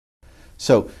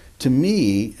So to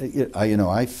me,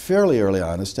 I fairly early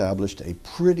on established a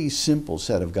pretty simple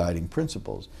set of guiding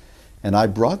principles. And I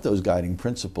brought those guiding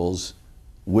principles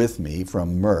with me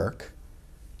from Merck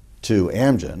to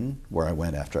Amgen, where I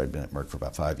went after I'd been at Merck for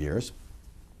about 5 years.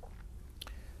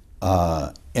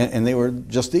 And they were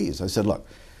just these. I said, look,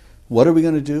 what are we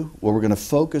going to do? Well, we're going to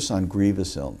focus on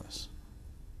grievous illness.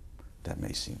 That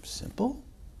may seem simple.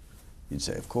 You'd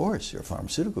say, of course, you're a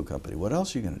pharmaceutical company. What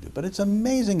else are you going to do? But it's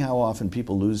amazing how often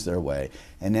people lose their way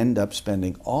and end up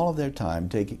spending all of their time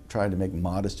trying to make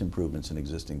modest improvements in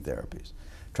existing therapies.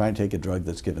 Trying to take a drug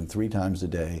that's given 3 times a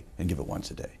day and give it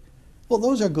once a day. Well,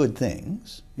 those are good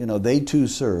things. They too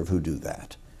serve who do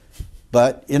that.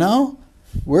 But,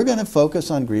 we're going to focus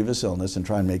on grievous illness and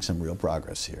try and make some real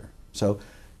progress here. So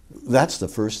that's the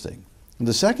first thing. And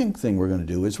the second thing we're going to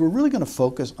do is we're really going to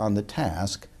focus on the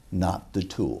task, not the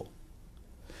tool.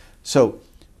 So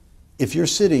if you're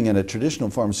sitting in a traditional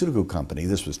pharmaceutical company,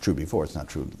 this was true before, it's not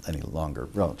true any longer,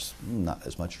 well, it's not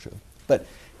as much true. But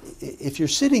if you're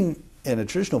sitting in a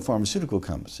traditional pharmaceutical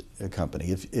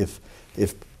company,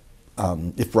 if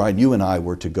Brian, you and I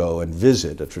were to go and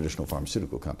visit a traditional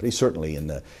pharmaceutical company, certainly in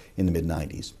the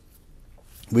mid-90s,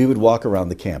 we would walk around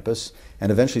the campus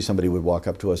and eventually somebody would walk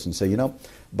up to us and say,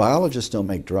 biologists don't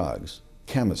make drugs,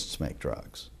 chemists make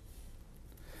drugs.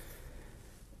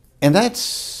 And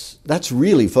that's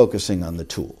really focusing on the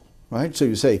tool, right? So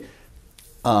you say,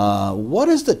 what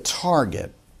is the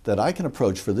target that I can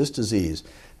approach for this disease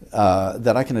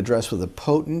that I can address with a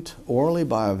potent, orally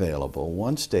bioavailable,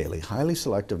 once daily, highly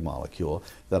selective molecule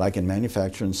that I can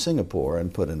manufacture in Singapore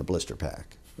and put in a blister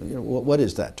pack? What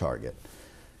is that target?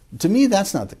 To me,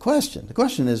 that's not the question. The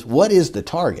question is, what is the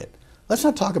target? Let's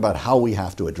not talk about how we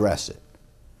have to address it.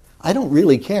 I don't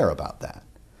really care about that.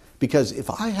 Because if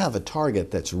I have a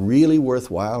target that's really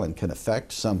worthwhile and can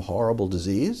affect some horrible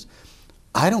disease,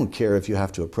 I don't care if you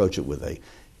have to approach it with a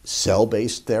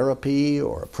cell-based therapy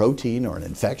or a protein or an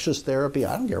infectious therapy.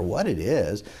 I don't care what it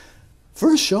is.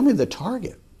 First, show me the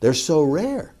target. They're so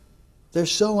rare. They're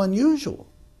so unusual.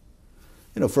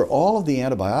 For all of the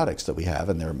antibiotics that we have,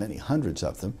 and there are many hundreds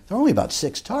of them, there are only about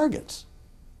 6 targets.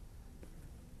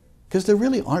 Because there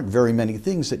really aren't very many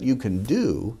things that you can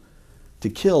do to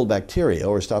kill bacteria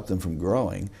or stop them from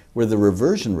growing, where the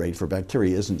reversion rate for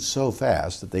bacteria isn't so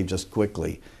fast that they just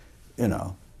quickly,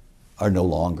 are no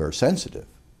longer sensitive.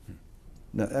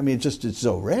 I mean, it's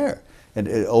so rare. And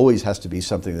it always has to be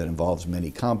something that involves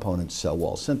many components, cell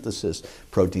wall synthesis,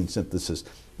 protein synthesis.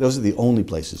 Those are the only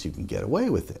places you can get away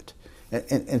with it.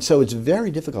 And so it's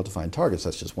very difficult to find targets.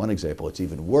 That's just one example. It's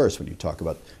even worse when you talk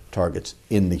about targets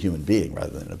in the human being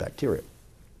rather than a bacteria.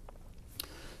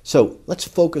 So let's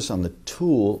focus on the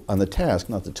tool, on the task,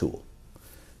 not the tool.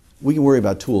 We can worry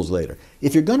about tools later.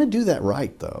 If you're going to do that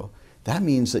right, though, that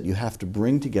means that you have to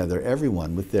bring together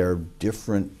everyone with their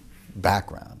different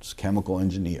backgrounds, chemical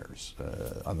engineers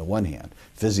on the one hand,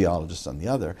 physiologists on the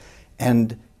other,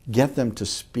 and get them to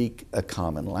speak a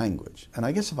common language. And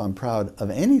I guess if I'm proud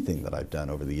of anything that I've done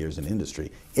over the years in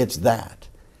industry, it's that.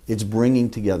 It's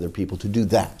bringing together people to do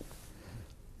that.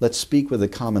 Let's speak with a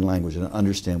common language and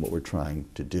understand what we're trying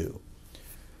to do.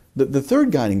 The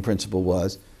third guiding principle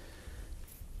was,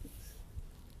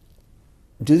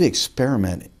 do the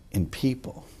experiment in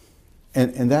people.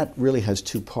 And that really has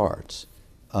 2 parts.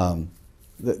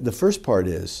 The first part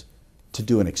is to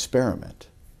do an experiment.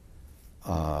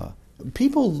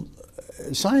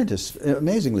 Scientists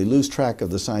amazingly lose track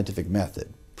of the scientific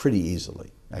method pretty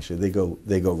easily. Actually,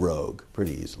 they go rogue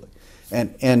pretty easily.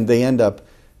 And they end up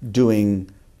doing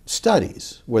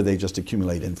studies where they just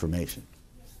accumulate information.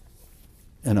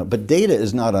 But data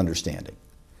is not understanding.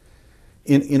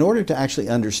 In order to actually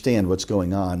understand what's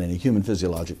going on in a human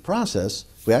physiologic process,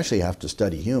 we actually have to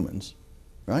study humans,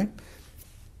 right?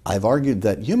 I've argued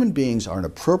that human beings are an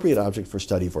appropriate object for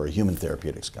study for a human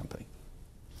therapeutics company.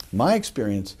 My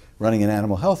experience running an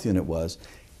animal health unit was,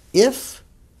 if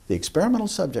the experimental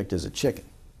subject is a chicken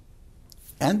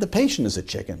and the patient is a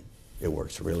chicken, it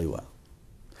works really well.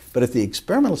 But if the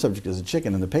experimental subject is a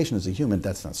chicken and the patient is a human,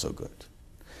 that's not so good.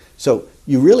 So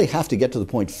you really have to get to the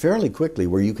point fairly quickly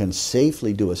where you can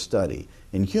safely do a study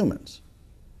in humans.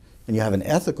 And you have an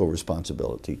ethical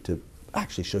responsibility to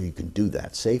actually show you can do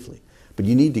that safely. But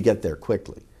you need to get there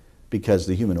quickly because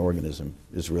the human organism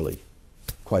is really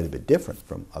quite a bit different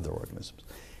from other organisms.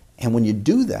 And when you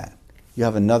do that, you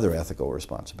have another ethical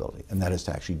responsibility, and that is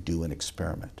to actually do an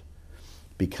experiment.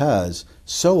 Because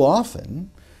so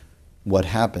often, what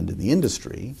happened in the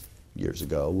industry years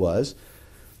ago was,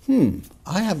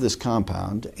 I have this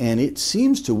compound and it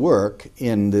seems to work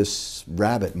in this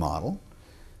rabbit model,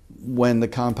 when the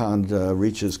compound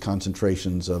reaches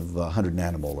concentrations of 100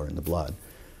 nanomolar in the blood.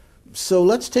 So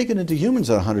let's take it into humans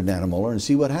at 100 nanomolar and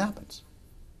see what happens.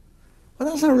 Well,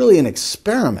 that's not really an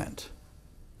experiment.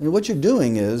 I mean, what you're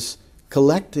doing is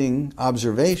collecting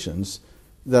observations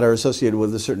that are associated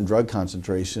with a certain drug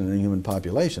concentration in a human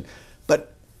population.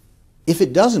 But if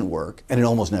it doesn't work, and it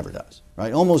almost never does,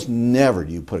 right? Almost never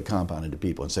do you put a compound into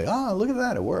people and say, oh, look at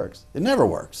that, it works. It never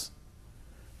works.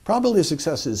 Probability of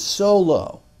success is so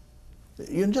low that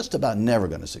you're just about never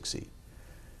going to succeed.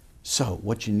 So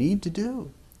what you need to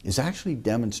do is actually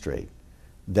demonstrate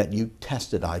that you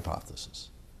tested a hypothesis,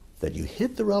 that you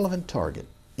hit the relevant target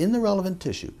in the relevant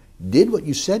tissue, did what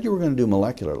you said you were going to do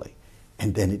molecularly,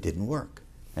 and then it didn't work.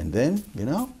 And then, you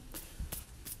know,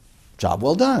 job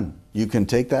well done. You can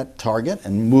take that target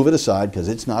and move it aside because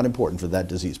it's not important for that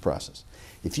disease process.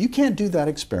 If you can't do that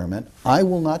experiment, I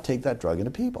will not take that drug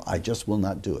into people. I just will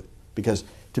not do it. Because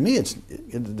to me,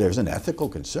 there's an ethical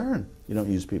concern. You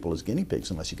don't use people as guinea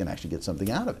pigs unless you can actually get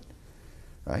something out of it,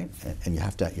 right? And you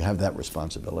have that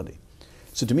responsibility.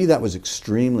 So to me, that was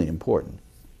extremely important.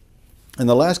 And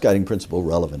the last guiding principle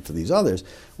relevant to these others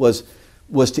was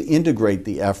to integrate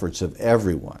the efforts of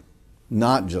everyone,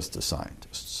 not just the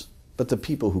scientists, but the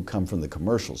people who come from the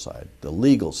commercial side, the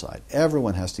legal side.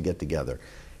 Everyone has to get together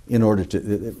in order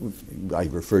to, I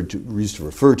used to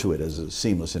refer to it as a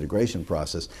seamless integration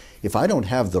process. If I don't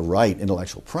have the right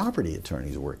intellectual property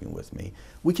attorneys working with me,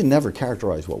 we can never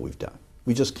characterize what we've done.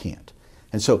 We just can't.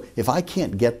 And so if I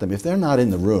can't get them, if they're not in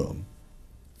the room,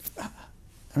 I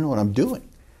don't know what I'm doing.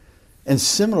 And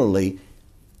similarly,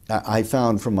 I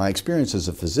found from my experience as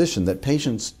a physician that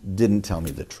patients didn't tell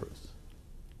me the truth.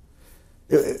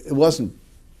 It wasn't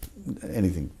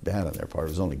anything bad on their part,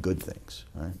 it was only good things,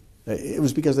 right? It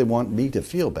was because they want me to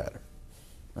feel better,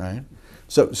 right?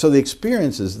 So the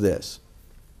experience is this.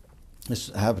 This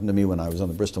happened to me when I was on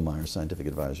the Bristol-Myers Scientific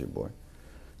Advisory Board.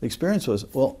 The experience was,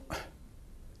 well,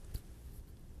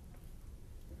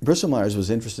 Bristol-Myers was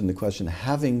interested in the question,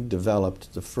 having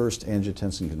developed the first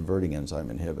angiotensin-converting enzyme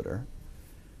inhibitor,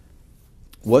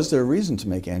 was there a reason to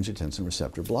make angiotensin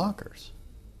receptor blockers?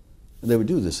 They would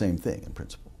do the same thing in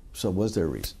principle. So was there a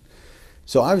reason?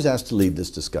 So I was asked to lead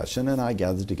this discussion, and I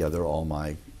gathered together all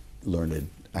my learned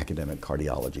academic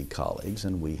cardiology colleagues,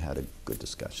 and we had a good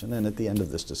discussion. And at the end of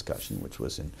this discussion, which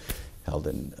was held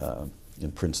in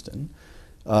Princeton,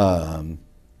 one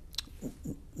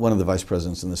of the vice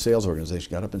presidents in the sales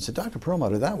organization got up and said, Dr.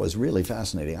 Perlmutter, that was really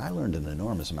fascinating. I learned an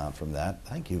enormous amount from that.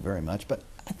 Thank you very much. But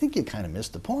I think you kind of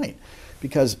missed the point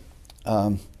because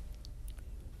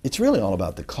it's really all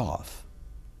about the cough.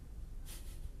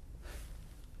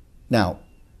 Now,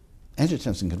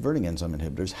 angiotensin-converting enzyme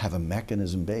inhibitors have a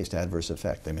mechanism-based adverse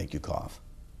effect. They make you cough.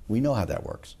 We know how that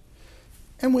works.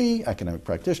 And we, academic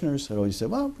practitioners, had always said,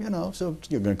 well, you know, so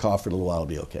you're going to cough for a little while, it'll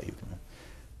be okay.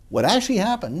 What actually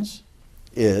happens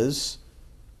is,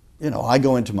 you know, I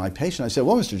go into my patient, I say,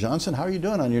 well, Mr. Johnson, how are you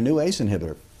doing on your new ACE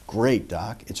inhibitor? Great,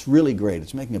 doc. It's really great.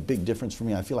 It's making a big difference for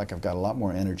me. I feel like I've got a lot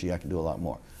more energy. I can do a lot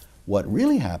more. What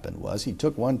really happened was he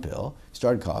took one pill,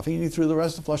 started coughing, and he threw the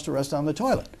rest, flushed the rest down the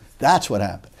toilet. That's what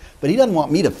happened. But he doesn't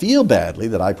want me to feel badly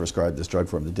that I prescribed this drug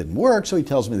for him that didn't work, so he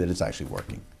tells me that it's actually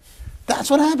working. That's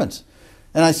what happens.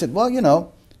 And I said, well, you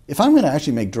know, if I'm going to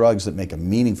actually make drugs that make a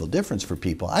meaningful difference for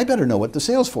people, I better know what the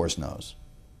sales force knows.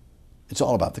 It's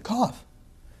all about the cough,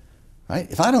 right?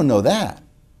 If I don't know that,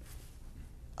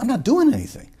 I'm not doing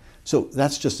anything. So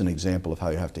that's just an example of how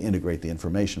you have to integrate the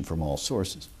information from all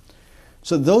sources.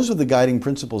 So those are the guiding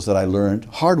principles that I learned,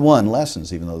 hard-won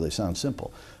lessons, even though they sound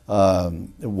simple,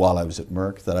 while I was at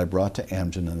Merck, that I brought to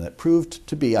Amgen, and that proved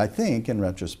to be, I think, in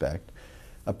retrospect,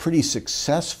 a pretty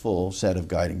successful set of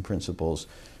guiding principles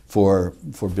for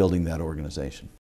building that organization.